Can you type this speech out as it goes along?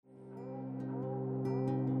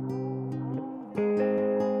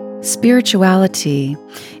Spirituality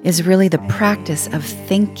is really the practice of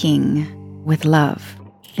thinking with love,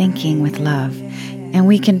 And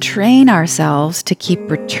we can train ourselves to keep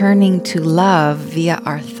returning to love via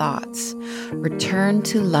our thoughts. Return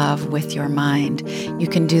to love with your mind. You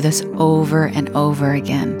can do this over and over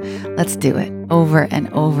again. Let's do it over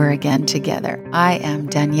and over again together. I am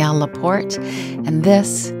Danielle Laporte, and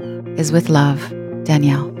this is With Love,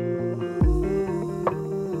 Danielle.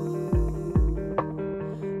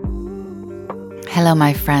 Hello,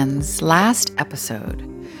 my friends. Last episode,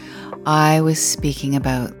 I was speaking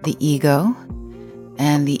about the ego,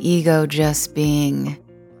 and the ego just being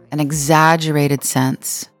an exaggerated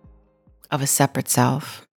sense of a separate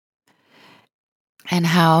self, and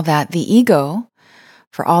how that the ego,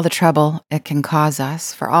 for all the trouble it can cause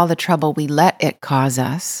us, for all the trouble we let it cause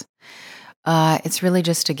us, it's really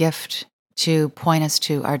just a gift to point us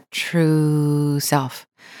to our true self,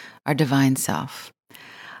 our divine self.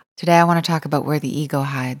 Today, I want to talk about where the ego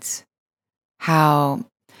hides, how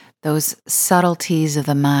those subtleties of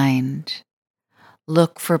the mind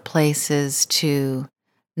look for places to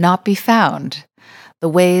not be found, the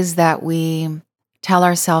ways that we tell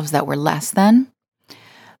ourselves that we're less than,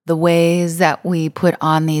 the ways that we put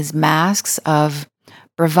on these masks of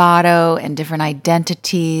bravado and different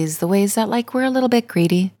identities, the ways that we're a little bit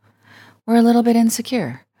greedy, we're a little bit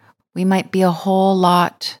insecure. We might be a whole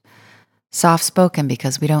lot soft-spoken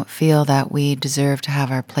because we don't feel that we deserve to have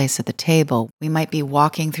our place at the table. We might be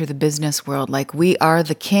walking through the business world like we are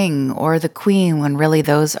the king or the queen, when really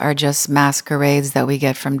those are just masquerades that we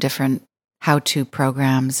get from different how-to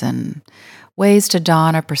programs and ways to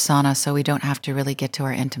don a persona so we don't have to really get to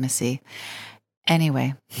our intimacy.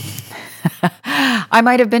 Anyway, I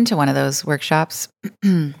might have been to one of those workshops.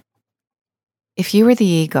 If you were the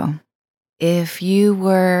ego, if you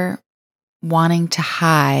were wanting to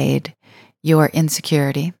hide your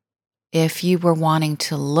insecurity, if you were wanting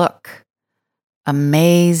to look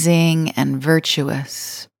amazing and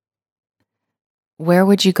virtuous, where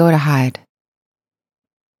would you go to hide?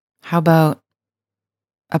 How about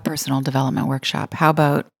a personal development workshop? How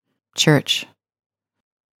about church?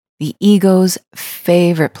 The ego's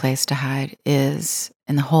favorite place to hide is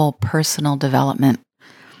in the whole personal development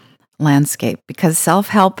landscape, because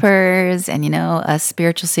self-helpers and, us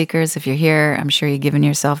spiritual seekers, if you're here, I'm sure you've given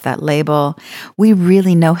yourself that label. We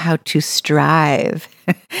really know how to strive.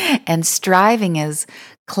 And striving is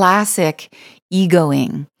classic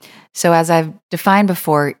egoing. So as I've defined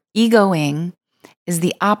before, egoing is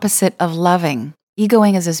the opposite of loving.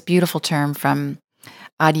 Egoing is this beautiful term from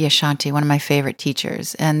Adyashanti, one of my favorite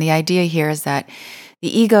teachers. And the idea here is that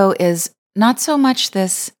the ego is not so much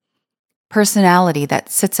this personality that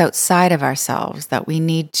sits outside of ourselves that we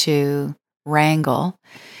need to wrangle.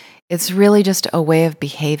 It's really just a way of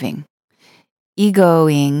behaving.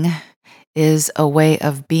 Egoing is a way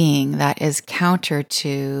of being that is counter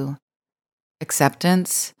to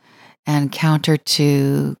acceptance and counter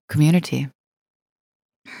to community.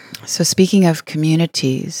 So speaking of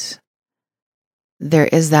communities, there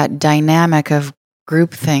is that dynamic of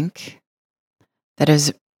groupthink that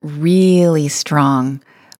is really strong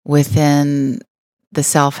within the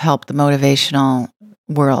self-help, the motivational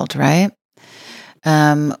world, right?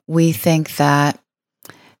 We think that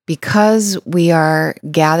because we are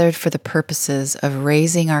gathered for the purposes of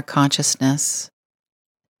raising our consciousness,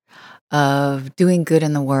 of doing good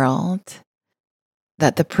in the world,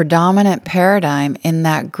 that the predominant paradigm in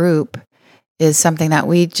that group is something that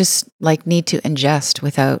we just need to ingest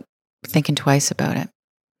without thinking twice about it.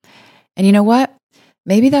 And you know what?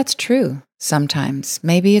 Maybe that's true sometimes.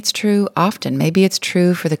 Maybe it's true often. Maybe it's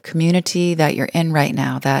true for the community that you're in right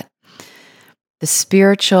now, that the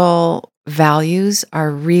spiritual values are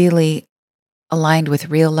really aligned with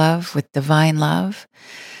real love, with divine love,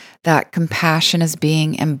 that compassion is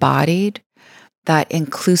being embodied, that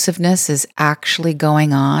inclusiveness is actually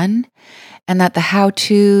going on, and that the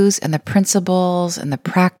how-tos and the principles and the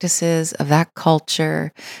practices of that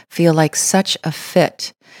culture feel like such a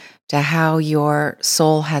fit to how your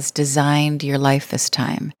soul has designed your life this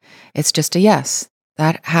time. It's just a yes.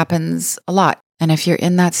 That happens a lot. And if you're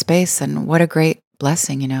in that space, then what a great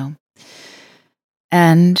blessing,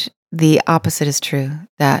 And the opposite is true,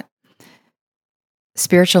 that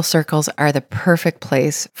spiritual circles are the perfect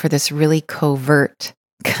place for this really covert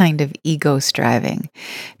kind of ego striving,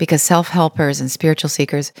 because self-helpers and spiritual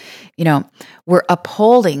seekers, we're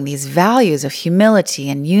upholding these values of humility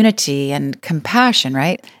and unity and compassion,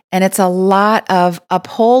 right? And it's a lot of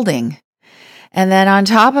upholding. And then on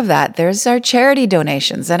top of that, there's our charity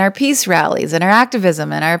donations and our peace rallies and our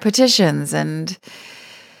activism and our petitions, and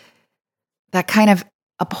that kind of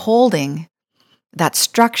upholding that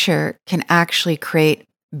structure can actually create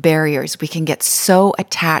barriers. We can get so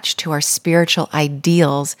attached to our spiritual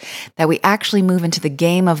ideals that we actually move into the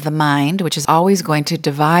game of the mind, which is always going to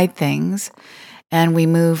divide things, and we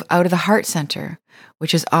move out of the heart center,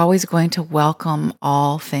 which is always going to welcome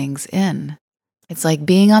all things in. It's like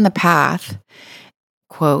being on the path,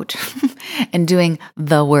 quote, and doing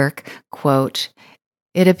the work, quote.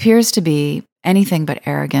 It appears to be anything but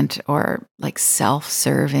arrogant or like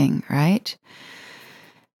self-serving, right?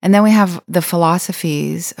 And then we have the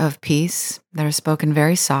philosophies of peace that are spoken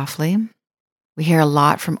very softly. We hear a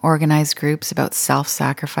lot from organized groups about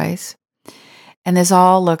self-sacrifice. And this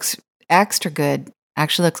all looks extra good,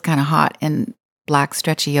 actually looks kind of hot in black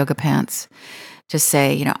stretchy yoga pants to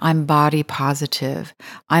say, I'm body positive.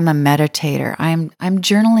 I'm a meditator. I'm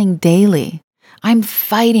journaling daily. I'm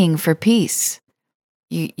fighting for peace.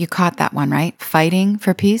 You caught that one, right? Fighting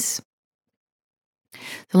for peace.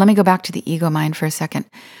 So let me go back to the ego mind for a second.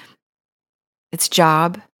 Its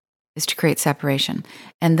job is to create separation.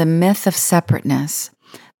 And the myth of separateness,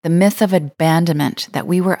 the myth of abandonment, that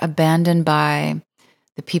we were abandoned by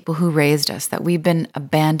the people who raised us, that we've been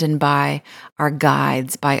abandoned by our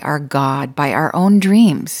guides, by our God, by our own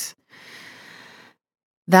dreams.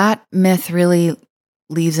 That myth really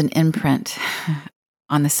leaves an imprint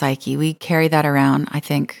on the psyche. We carry that around, I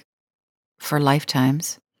think, for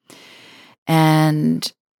lifetimes.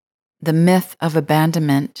 And the myth of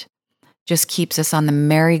abandonment just keeps us on the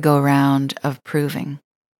merry-go-round of proving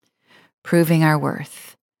our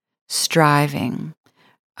worth, striving,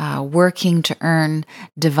 working to earn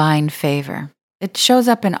divine favor. It shows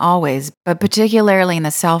up in all ways, but particularly in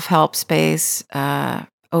the self-help space,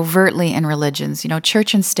 overtly in religions.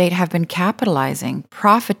 Church and state have been capitalizing,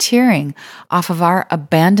 profiteering off of our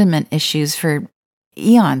abandonment issues for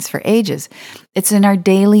eons, for ages. It's in our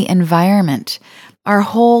daily environment. Our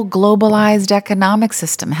whole globalized economic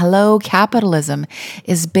system, hello, capitalism,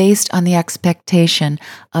 is based on the expectation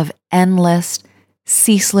of endless,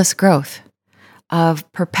 ceaseless growth, of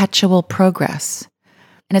perpetual progress.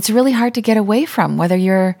 And it's really hard to get away from, whether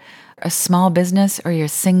you're a small business or you're a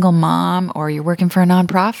single mom or you're working for a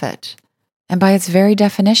nonprofit. And by its very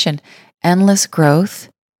definition, endless growth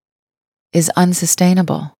is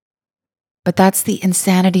unsustainable. But that's the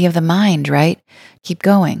insanity of the mind, right? Keep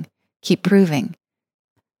going, keep proving.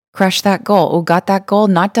 Crush that goal. Oh, got that goal?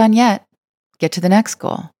 Not done yet. Get to the next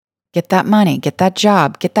goal. Get that money, get that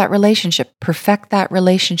job, get that relationship, perfect that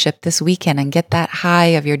relationship this weekend and get that high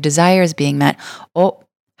of your desires being met. Oh,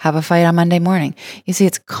 have a fight on Monday morning. You see,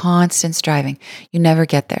 it's constant striving. You never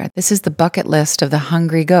get there. This is the bucket list of the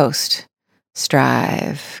hungry ghost.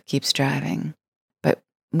 Strive, keep striving. But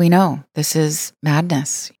we know this is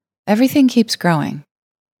madness. Everything keeps growing.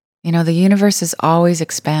 The universe is always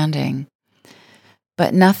expanding.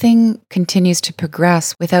 But nothing continues to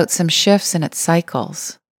progress without some shifts in its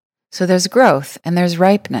cycles. So there's growth and there's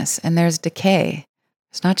ripeness and there's decay.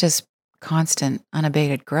 It's not just constant,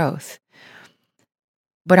 unabated growth.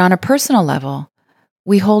 But on a personal level,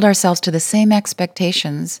 we hold ourselves to the same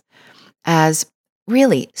expectations as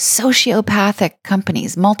really sociopathic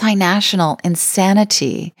companies, multinational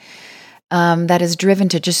insanity that is driven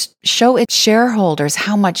to just show its shareholders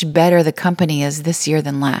how much better the company is this year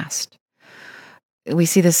than last. We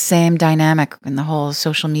see the same dynamic in the whole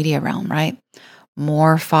social media realm, right?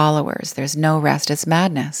 More followers. There's no rest. It's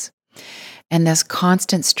madness. And this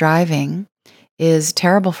constant striving is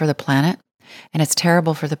terrible for the planet, and it's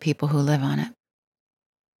terrible for the people who live on it.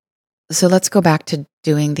 So let's go back to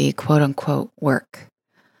doing the quote unquote work.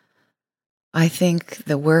 I think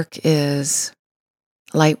the work is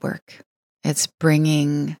light work. It's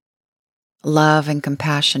bringing love and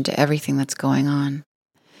compassion to everything that's going on.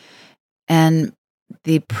 And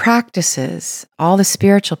the practices, all the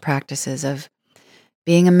spiritual practices of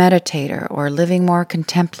being a meditator or living more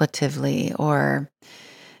contemplatively or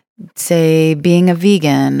say being a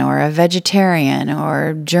vegan or a vegetarian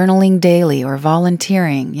or journaling daily or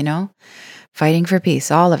volunteering, fighting for peace,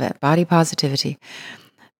 all of it, body positivity.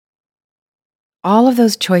 All of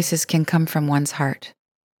those choices can come from one's heart.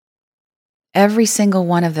 Every single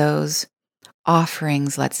one of those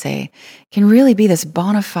offerings, let's say, can really be this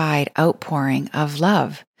bona fide outpouring of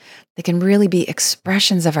love. They can really be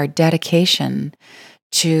expressions of our dedication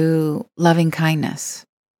to loving kindness.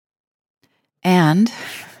 And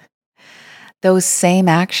those same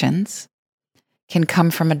actions can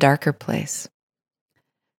come from a darker place.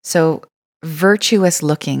 So virtuous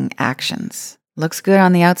looking actions, looks good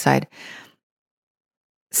on the outside.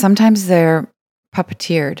 Sometimes they're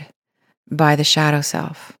puppeteered by the shadow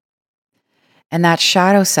self. And that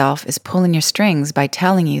shadow self is pulling your strings by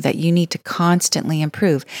telling you that you need to constantly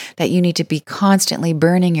improve, that you need to be constantly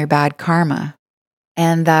burning your bad karma.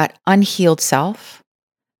 And that unhealed self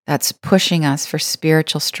that's pushing us for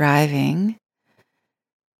spiritual striving,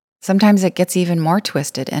 sometimes it gets even more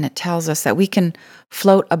twisted and it tells us that we can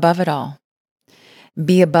float above it all,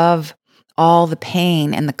 be above all the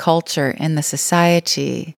pain and the culture and the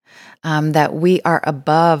society, that we are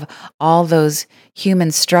above all those human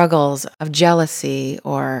struggles of jealousy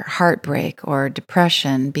or heartbreak or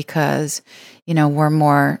depression because, we're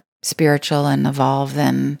more spiritual and evolved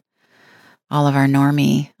than all of our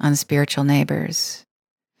normie, unspiritual neighbors.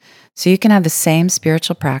 So you can have the same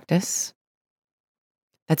spiritual practice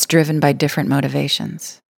that's driven by different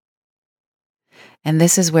motivations. And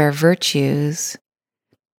this is where virtues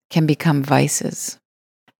can become vices.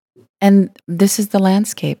 And this is the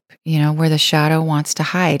landscape, where the shadow wants to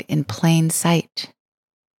hide in plain sight.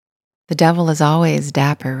 The devil is always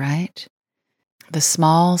dapper, right? The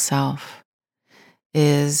small self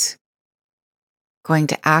is going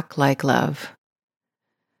to act like love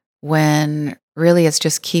when really it's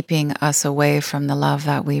just keeping us away from the love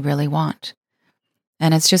that we really want.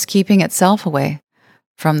 And it's just keeping itself away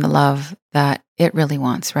from the love that it really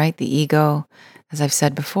wants, right? The ego, as I've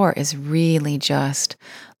said before, is really just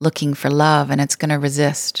looking for love and it's going to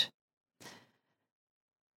resist.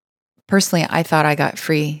 Personally, I thought I got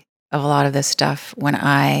free of a lot of this stuff when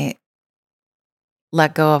I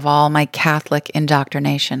let go of all my Catholic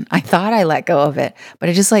indoctrination. I thought I let go of it, but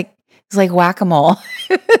it's like whack-a-mole.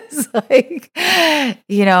 It's like, I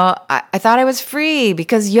thought I was free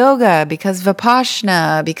because yoga, because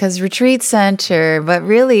Vipassana, because retreat center, but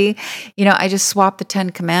really, I just swapped the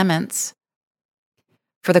 10 commandments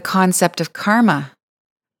for the concept of karma.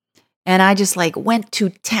 And I just went to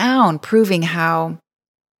town proving how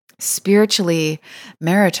spiritually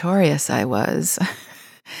meritorious I was.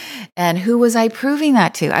 And who was I proving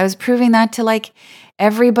that to? I was proving that to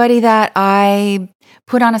everybody that I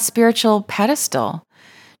put on a spiritual pedestal,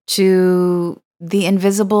 to the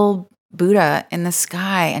invisible Buddha in the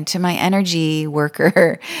sky, and to my energy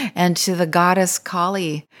worker, and to the goddess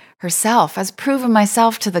Kali herself. I was proving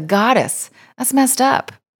myself to the goddess. That's messed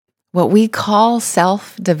up. What we call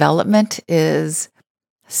self-development is,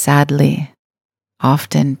 sadly,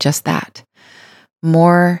 often just that.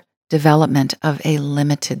 More development of a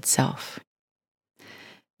limited self.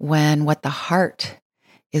 When what the heart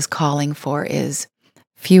is calling for is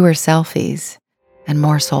fewer selfies and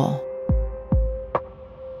more soul.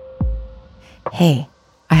 Hey,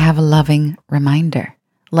 I have a loving reminder.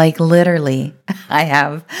 Literally, I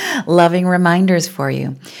have loving reminders for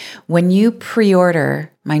you. When you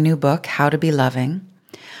pre-order my new book, How to Be Loving,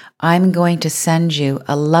 I'm going to send you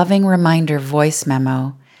a loving reminder voice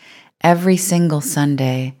memo every single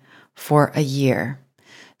Sunday for a year.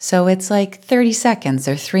 So it's 30 seconds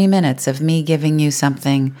or 3 minutes of me giving you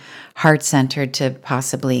something heart-centered to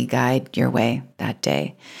possibly guide your way that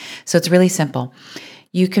day. So it's really simple.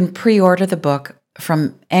 You can pre-order the book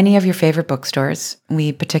from any of your favorite bookstores.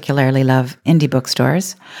 We particularly love indie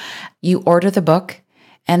bookstores. You order the book,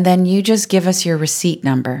 and then you just give us your receipt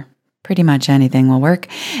number. Pretty much anything will work.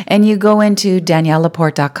 And you go into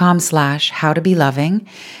daniellelaporte.com/howtobeloving.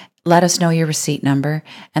 Let us know your receipt number,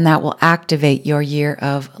 and that will activate your year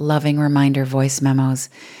of loving reminder voice memos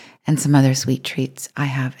and some other sweet treats I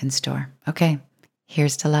have in store. Okay,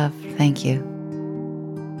 here's to love. Thank you.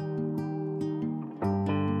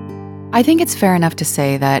 I think it's fair enough to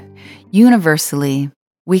say that universally,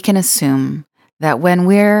 we can assume that when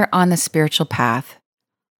we're on the spiritual path,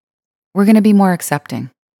 we're going to be more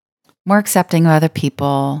accepting of other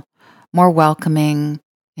people, more welcoming.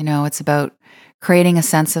 It's about creating a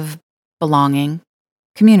sense of belonging,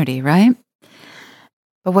 community, right?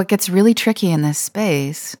 But what gets really tricky in this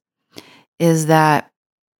space is that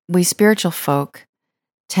we spiritual folk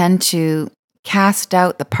tend to cast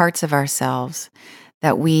out the parts of ourselves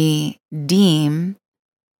that we deem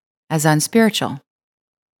as unspiritual,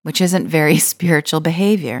 which isn't very spiritual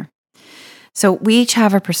behavior. So we each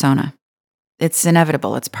have a persona. It's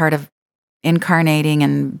inevitable. It's part of incarnating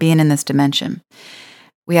and being in this dimension.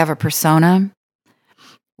 We have a persona.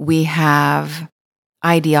 We have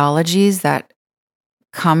ideologies that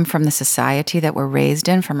come from the society that we're raised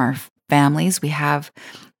in, from our families. We have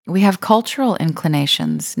cultural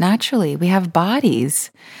inclinations. Naturally, we have bodies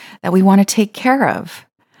that we want to take care of.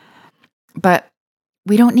 But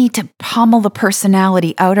we don't need to pummel the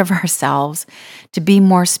personality out of ourselves to be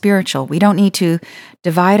more spiritual. We don't need to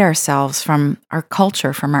divide ourselves from our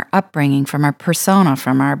culture, from our upbringing, from our persona,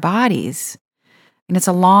 from our bodies. And it's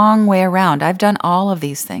a long way around. I've done all of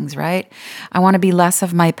these things, right? I want to be less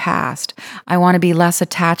of my past. I want to be less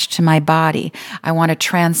attached to my body. I want to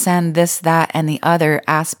transcend this, that, and the other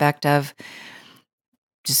aspect of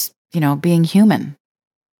just, being human.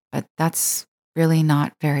 But that's really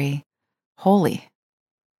not very holy.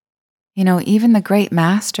 Even the great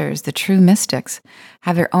masters, the true mystics,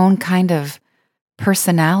 have their own kind of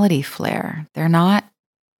personality flair. They're not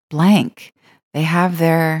blank. They have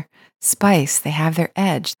their spice. They have their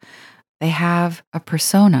edge. They have a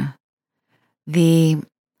persona. The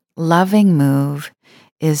loving move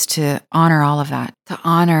is to honor all of that, to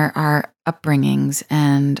honor our upbringings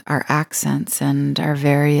and our accents and our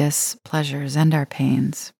various pleasures and our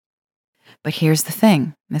pains. But here's the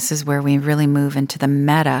thing. This is where we really move into the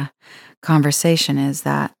meta conversation, is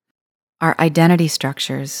that our identity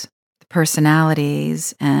structures, the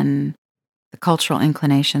personalities, and the cultural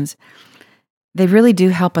inclinations, they really do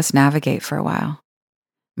help us navigate for a while.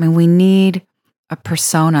 I mean, we need a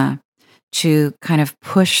persona to kind of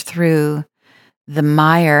push through the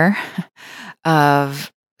mire of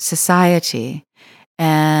society,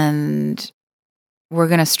 and we're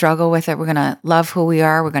going to struggle with it. We're going to love who we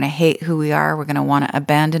are. We're going to hate who we are. We're going to want to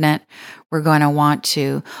abandon it. We're going to want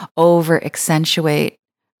to over accentuate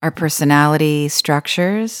our personality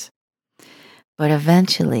structures. But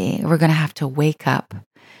eventually, we're going to have to wake up.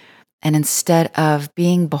 And instead of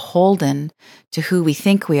being beholden to who we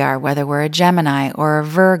think we are, whether we're a Gemini or a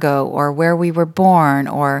Virgo or where we were born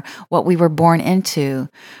or what we were born into,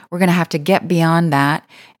 we're going to have to get beyond that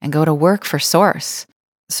and go to work for Source.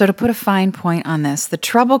 So to put a fine point on this, the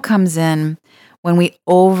trouble comes in when we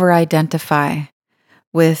over-identify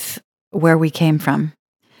with where we came from,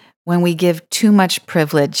 when we give too much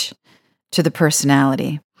privilege to the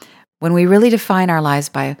personality, when we really define our lives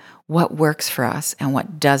by what works for us and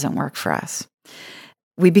what doesn't work for us.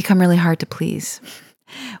 We become really hard to please.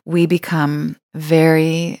 We become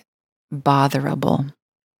very botherable.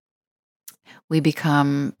 We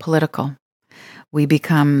become political. We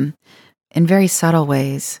become, in very subtle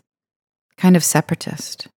ways, kind of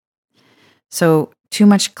separatist. So too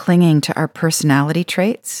much clinging to our personality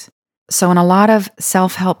traits. So in a lot of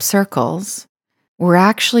self-help circles, we're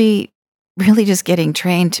actually really just getting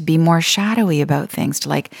trained to be more shadowy about things,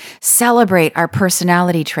 to celebrate our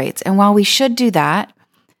personality traits. And while we should do that,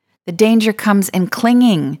 the danger comes in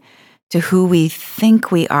clinging to who we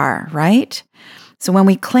think we are, right? So when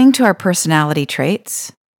we cling to our personality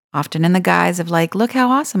traits, often in the guise of look how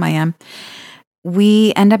awesome I am,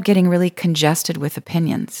 we end up getting really congested with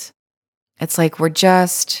opinions. It's like we're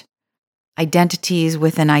just identities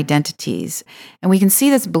within identities. And we can see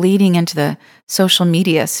this bleeding into the social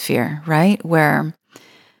media sphere, right? Where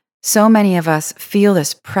so many of us feel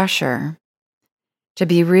this pressure to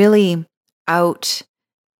be really out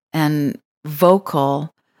and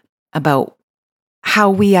vocal about how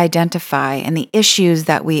we identify and the issues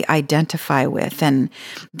that we identify with. And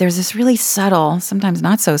there's this really subtle, sometimes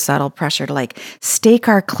not so subtle pressure to stake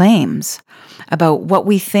our claims about what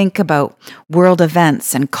we think about world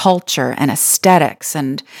events and culture and aesthetics.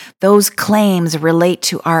 And those claims relate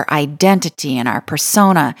to our identity and our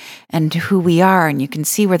persona and who we are. And you can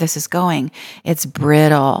see where this is going. It's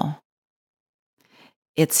brittle.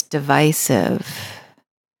 It's divisive.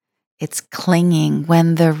 It's clinging,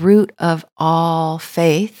 when the root of all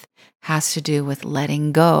faith has to do with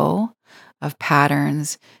letting go of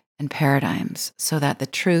patterns and paradigms so that the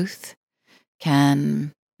truth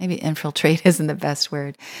can, maybe infiltrate isn't the best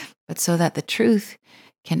word, but so that the truth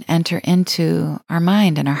can enter into our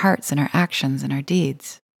mind and our hearts and our actions and our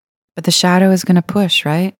deeds. But the shadow is going to push,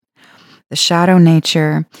 right? The shadow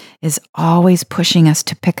nature is always pushing us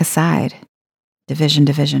to pick a side.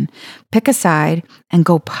 Division. Pick a side and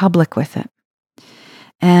go public with it.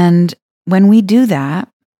 And when we do that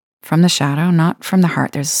from the shadow, not from the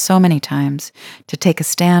heart, there's so many times to take a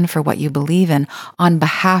stand for what you believe in on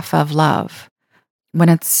behalf of love. When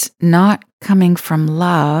it's not coming from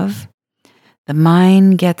love, the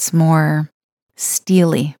mind gets more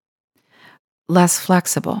steely, less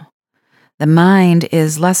flexible. The mind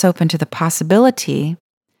is less open to the possibility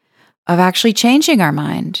of actually changing our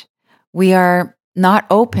mind. We are not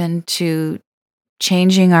open to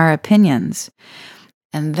changing our opinions.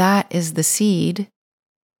 And that is the seed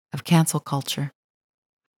of cancel culture.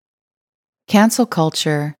 Cancel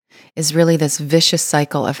culture is really this vicious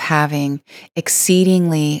cycle of having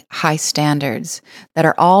exceedingly high standards that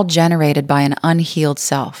are all generated by an unhealed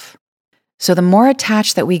self. So the more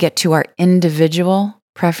attached that we get to our individual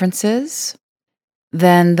preferences,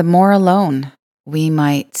 then the more alone we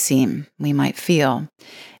might seem, we might feel.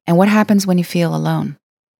 And what happens when you feel alone?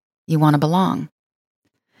 You want to belong.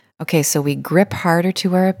 Okay, so we grip harder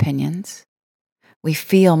to our opinions. We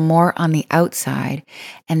feel more on the outside,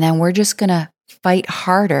 and then we're just going to fight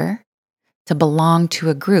harder to belong to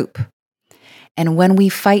a group. And when we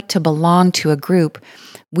fight to belong to a group,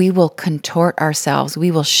 we will contort ourselves.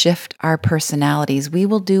 We will shift our personalities. We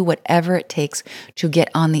will do whatever it takes to get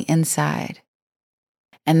on the inside.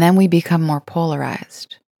 And then we become more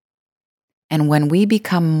polarized. And when we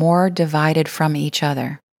become more divided from each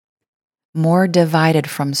other, more divided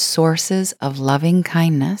from sources of loving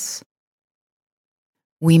kindness,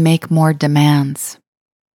 we make more demands.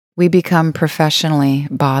 We become professionally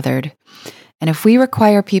bothered. And if we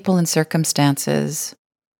require people and circumstances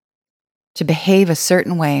to behave a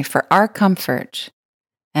certain way for our comfort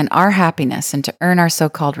and our happiness and to earn our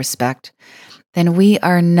so-called respect, then we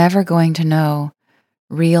are never going to know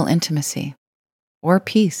real intimacy or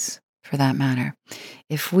peace, for that matter.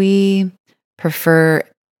 If we prefer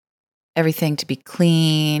everything to be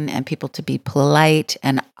clean and people to be polite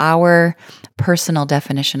and our personal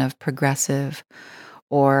definition of progressive,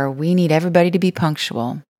 or we need everybody to be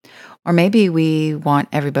punctual, or maybe we want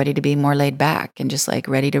everybody to be more laid back and just like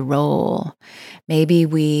ready to roll. Maybe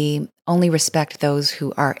we only respect those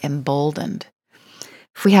who are emboldened.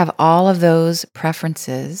 If we have all of those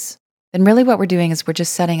preferences, then really what we're doing is we're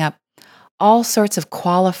just setting up all sorts of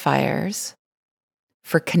qualifiers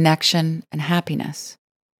for connection and happiness.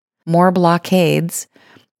 More blockades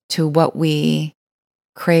to what we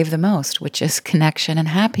crave the most, which is connection and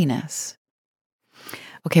happiness.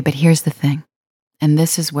 Okay, but here's the thing. And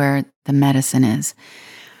this is where the medicine is.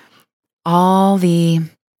 All the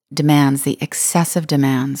demands, the excessive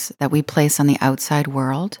demands that we place on the outside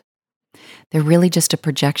world, they're really just a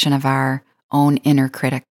projection of our own inner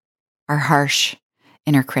critic, our harsh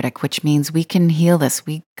inner critic, which means we can heal this.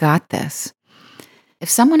 We got this. If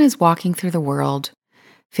someone is walking through the world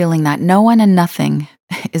feeling that no one and nothing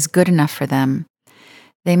is good enough for them,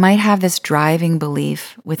 they might have this driving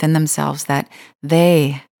belief within themselves that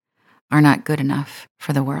they are not good enough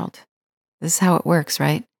for the world. This is how it works,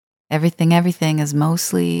 right? Everything is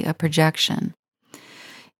mostly a projection.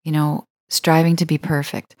 Striving to be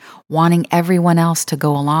perfect, wanting everyone else to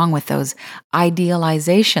go along with those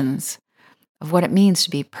idealizations of what it means to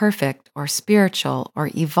be perfect or spiritual or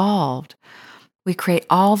evolved. We create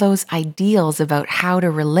all those ideals about how to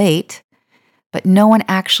relate, but no one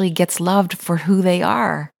actually gets loved for who they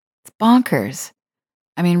are. It's bonkers.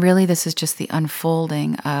 I mean, really, this is just the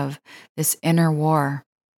unfolding of this inner war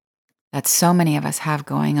that so many of us have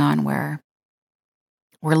going on where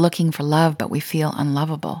we're looking for love, but we feel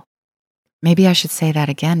unlovable. Maybe I should say that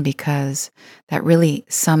again because that really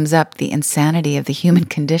sums up the insanity of the human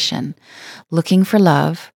condition. Looking for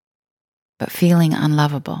love, but feeling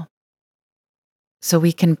unlovable. So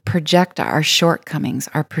we can project our shortcomings,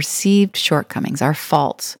 our perceived shortcomings, our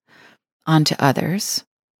faults onto others.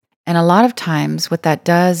 And a lot of times what that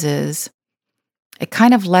does is it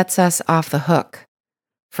kind of lets us off the hook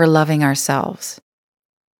for loving ourselves,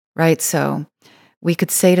 right? So we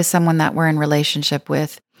could say to someone that we're in relationship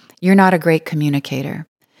with, you're not a great communicator.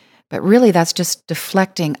 But really that's just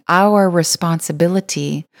deflecting our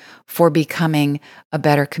responsibility for becoming a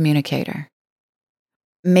better communicator.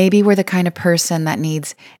 Maybe we're the kind of person that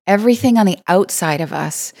needs everything on the outside of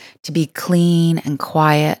us to be clean and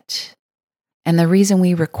quiet. And the reason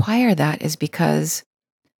we require that is because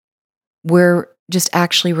we're just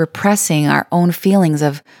actually repressing our own feelings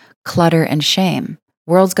of clutter and shame.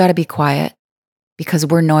 World's got to be quiet because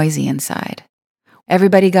we're noisy inside.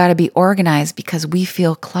 Everybody got to be organized because we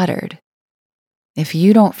feel cluttered. If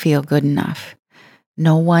you don't feel good enough,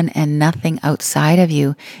 no one and nothing outside of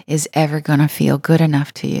you is ever going to feel good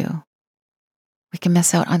enough to you. We can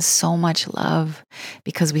miss out on so much love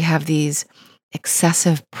because we have these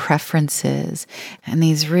excessive preferences and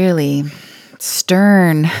these really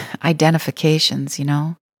stern identifications,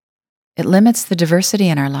 It limits the diversity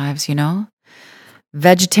in our lives,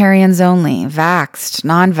 Vegetarians only, vaxxed,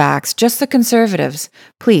 non-vaxxed, just the conservatives.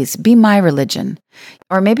 Please be my religion.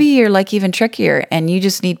 Or maybe you're like even trickier and you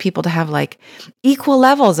just need people to have like equal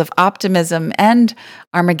levels of optimism and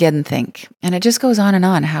Armageddon think. And it just goes on and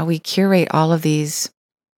on how we curate all of these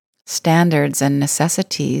standards and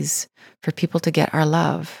necessities for people to get our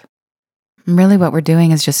love. And really what we're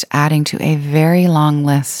doing is just adding to a very long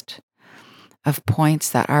list of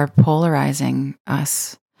points that are polarizing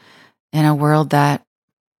us in a world that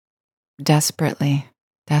desperately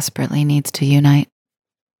needs to unite.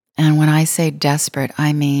 And when I say desperate,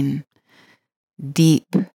 I mean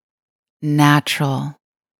deep, natural,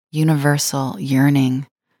 universal yearning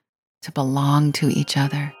to belong to each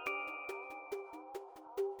other.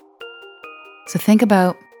 So think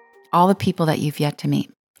about all the people that you've yet to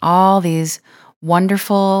meet. all these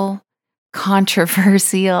wonderful,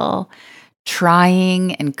 controversial,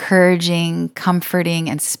 trying, encouraging, comforting,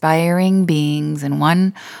 inspiring beings in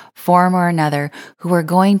one form or another who are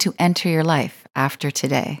going to enter your life after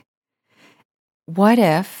today. What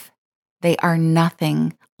if they are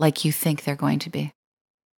nothing like you think they're going to be,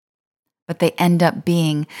 but they end up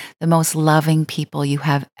being the most loving people you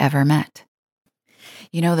have ever met?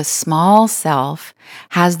 You know, the small self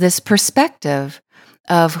has this perspective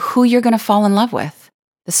of who you're going to fall in love with.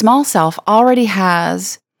 The small self already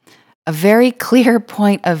has a very clear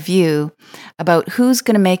point of view about who's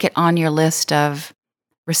going to make it on your list of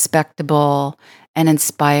respectable and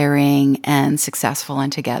inspiring and successful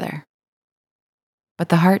and together. But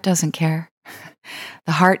the heart doesn't care.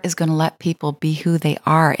 The heart is going to let people be who they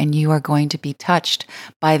are, and you are going to be touched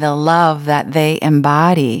by the love that they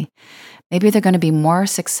embody. Maybe they're going to be more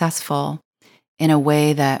successful in a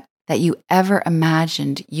way that you ever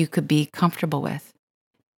imagined you could be comfortable with.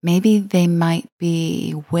 Maybe they might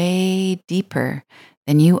be way deeper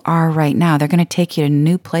than you are right now. They're going to take you to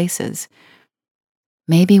new places.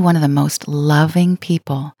 Maybe one of the most loving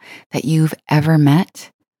people that you've ever met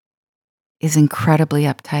is incredibly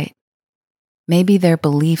uptight. Maybe their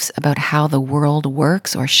beliefs about how the world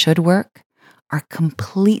works or should work are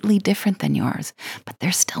completely different than yours, but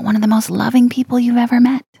they're still one of the most loving people you've ever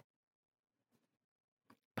met.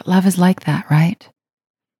 But love is like that, right?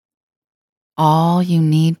 All you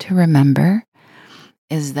need to remember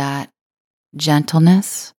is that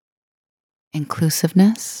gentleness,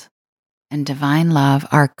 inclusiveness, and divine love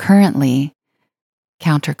are currently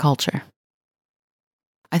counterculture.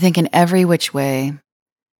 I think in every which way,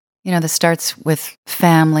 this starts with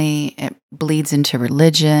family, it bleeds into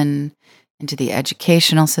religion, into the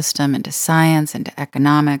educational system, into science, into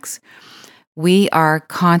economics. We are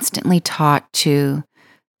constantly taught to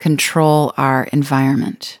control our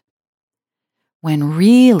environment, when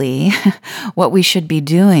really what we should be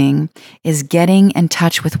doing is getting in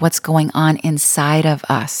touch with what's going on inside of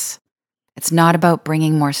us. It's not about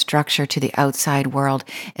bringing more structure to the outside world.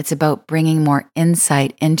 It's about bringing more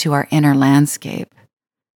insight into our inner landscape.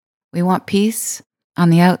 We want peace on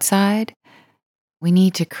the outside. We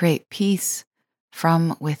need to create peace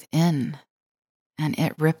from within, and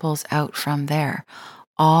it ripples out from there.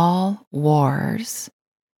 All wars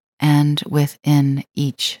end within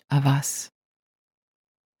each of us.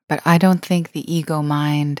 But I don't think the ego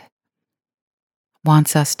mind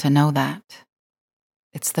wants us to know that.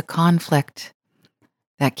 It's the conflict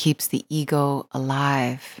that keeps the ego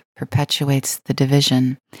alive, perpetuates the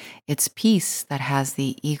division. It's peace that has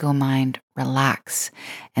the ego mind relax.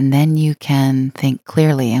 And then you can think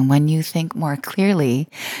clearly. And when you think more clearly,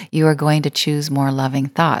 you are going to choose more loving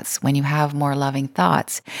thoughts. When you have more loving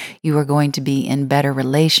thoughts, you are going to be in better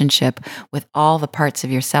relationship with all the parts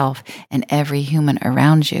of yourself and every human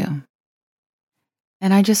around you.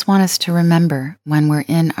 And I just want us to remember, when we're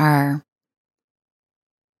in our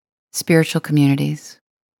spiritual communities,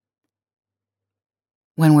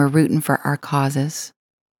 when we're rooting for our causes,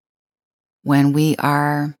 when we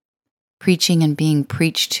are preaching and being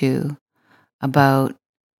preached to about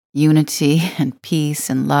unity and peace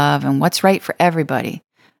and love and what's right for everybody.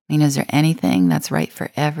 I mean, is there anything that's right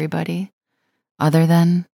for everybody other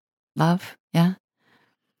than love? Yeah.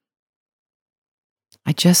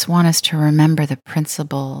 I just want us to remember the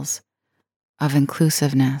principles of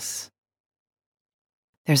inclusiveness.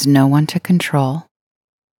 There's no one to control,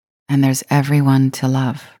 and there's everyone to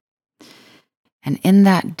love. And in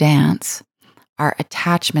that dance, our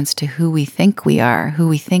attachments to who we think we are, who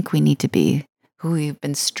we think we need to be, who we've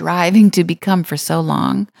been striving to become for so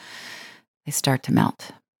long, they start to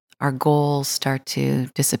melt. Our goals start to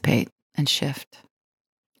dissipate and shift.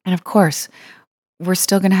 And of course, we're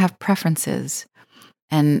still going to have preferences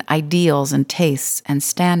and ideals and tastes and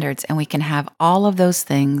standards, and we can have all of those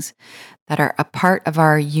things that are a part of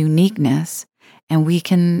our uniqueness, and we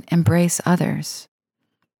can embrace others.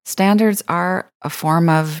 Standards are a form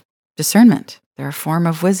of discernment. They're a form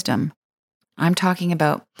of wisdom. I'm talking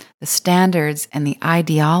about the standards and the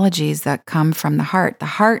ideologies that come from the heart. The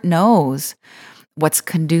heart knows what's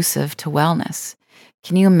conducive to wellness.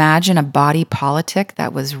 Can you imagine a body politic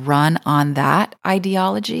that was run on that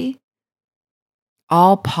ideology?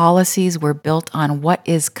 All policies were built on what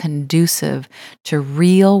is conducive to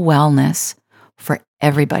real wellness for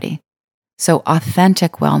everybody. So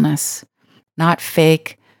authentic wellness, not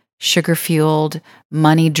fake, sugar-fueled,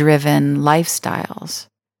 money-driven lifestyles.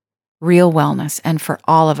 Real wellness, and for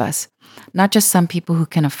all of us, not just some people who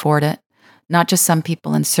can afford it, not just some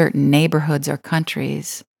people in certain neighborhoods or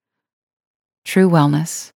countries. True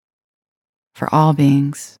wellness for all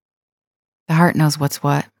beings. The heart knows what's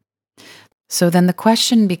what. So then the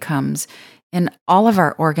question becomes, in all of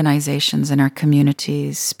our organizations and our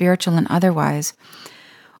communities, spiritual and otherwise,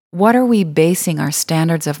 what are we basing our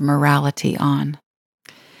standards of morality on?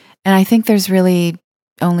 And I think there's really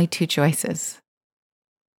only two choices.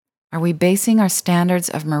 Are we basing our standards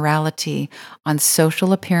of morality on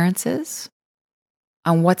social appearances,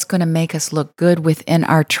 on what's going to make us look good within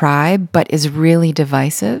our tribe but is really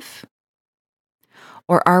divisive?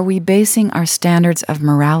 Or are we basing our standards of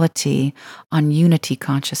morality on unity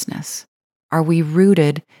consciousness? Are we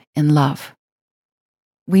rooted in love?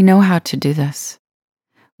 We know how to do this.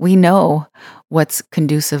 We know what's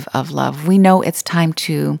conducive of love. We know it's time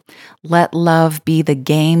to let love be the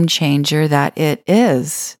game changer that it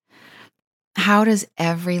is. How does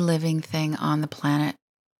every living thing on the planet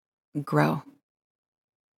grow?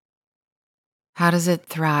 How does it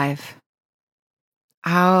thrive?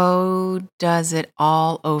 How does it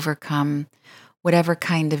all overcome whatever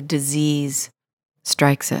kind of disease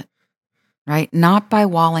strikes it, right? Not by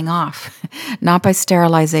walling off, not by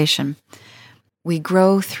sterilization. We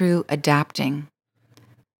grow through adapting.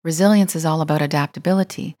 Resilience is all about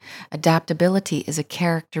adaptability. Adaptability is a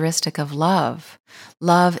characteristic of love.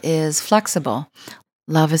 Love is flexible.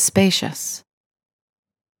 Love is spacious.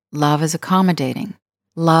 Love is accommodating.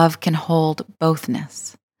 Love can hold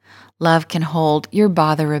bothness. Love can hold your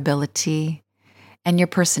botherability and your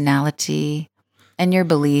personality and your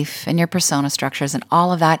belief and your persona structures and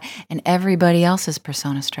all of that and everybody else's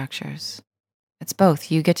persona structures. It's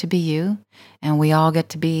both. You get to be you and we all get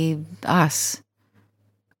to be us.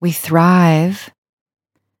 We thrive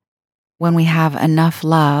when we have enough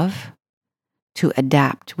love to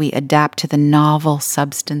adapt. We adapt to the novel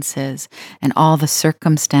substances and all the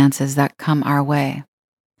circumstances that come our way.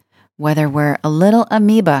 Whether we're a little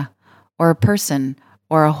amoeba or a person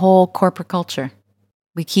or a whole corporate culture,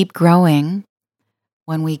 we keep growing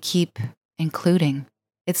when we keep including.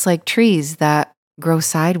 It's like trees that grow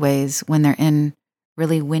sideways when they're in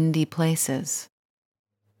really windy places.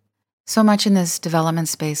 So much in this development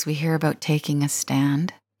space, we hear about taking a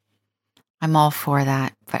stand. I'm all for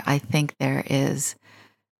that, but I think there is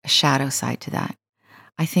a shadow side to that.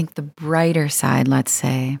 I think the brighter side, let's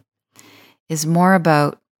say, is more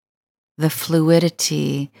about the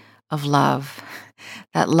fluidity of love.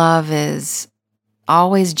 That love is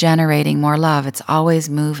always generating more love. It's always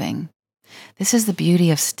moving. This is the beauty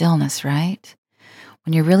of stillness, right?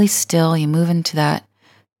 When you're really still, you move into that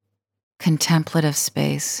contemplative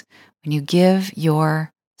space. When you give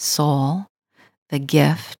your soul the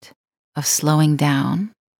gift of slowing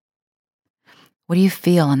down, what do you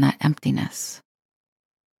feel in that emptiness?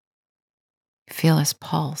 You feel this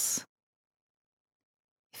pulse.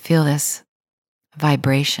 You feel this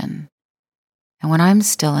vibration. And when I'm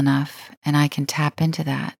still enough and I can tap into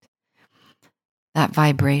that, that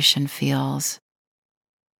vibration feels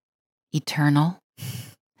eternal.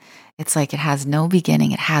 It's like it has no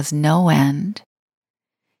beginning. It has no end.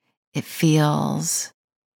 It feels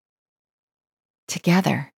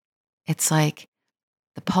together. It's like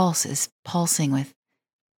the pulse is pulsing with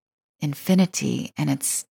infinity and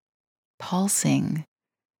it's pulsing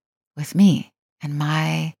with me. And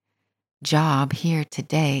my job here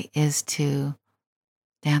today is to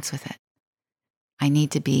dance with it. I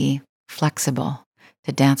need to be flexible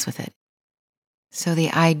to dance with it. So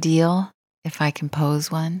the ideal, if I can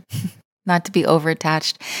pose one, not to be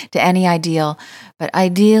overattached to any ideal, but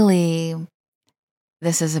ideally,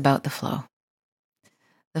 this is about the flow.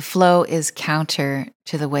 The flow is counter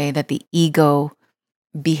to the way that the ego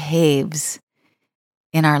behaves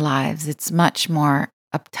in our lives. It's much more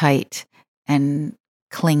uptight and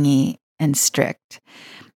clingy and strict.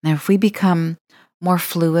 Now, if we become more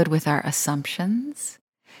fluid with our assumptions,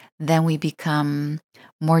 then we become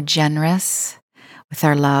more generous with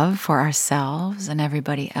our love for ourselves and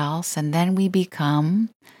everybody else. And then we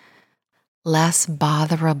become less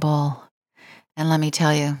botherable. And let me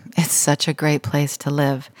tell you, it's such a great place to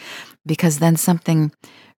live because then something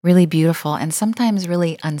really beautiful and sometimes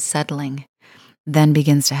really unsettling then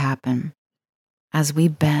begins to happen. As we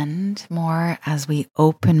bend more, as we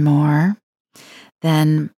open more,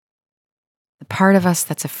 then the part of us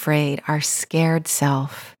that's afraid, our scared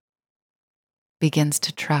self, begins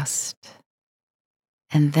to trust.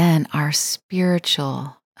 And then our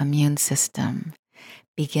spiritual immune system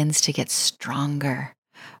begins to get stronger,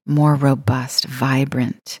 more robust,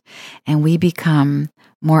 vibrant, and we become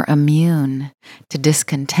more immune to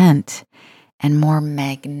discontent and more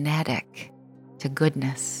magnetic to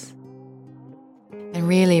goodness. And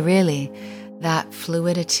really, really, that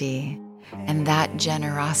fluidity and that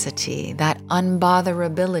generosity, that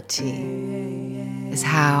unbotherability is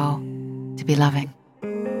how to be loving.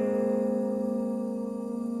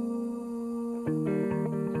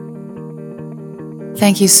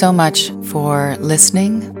 Thank you so much for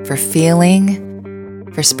listening, for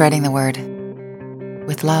feeling, for spreading the word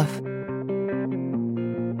with love.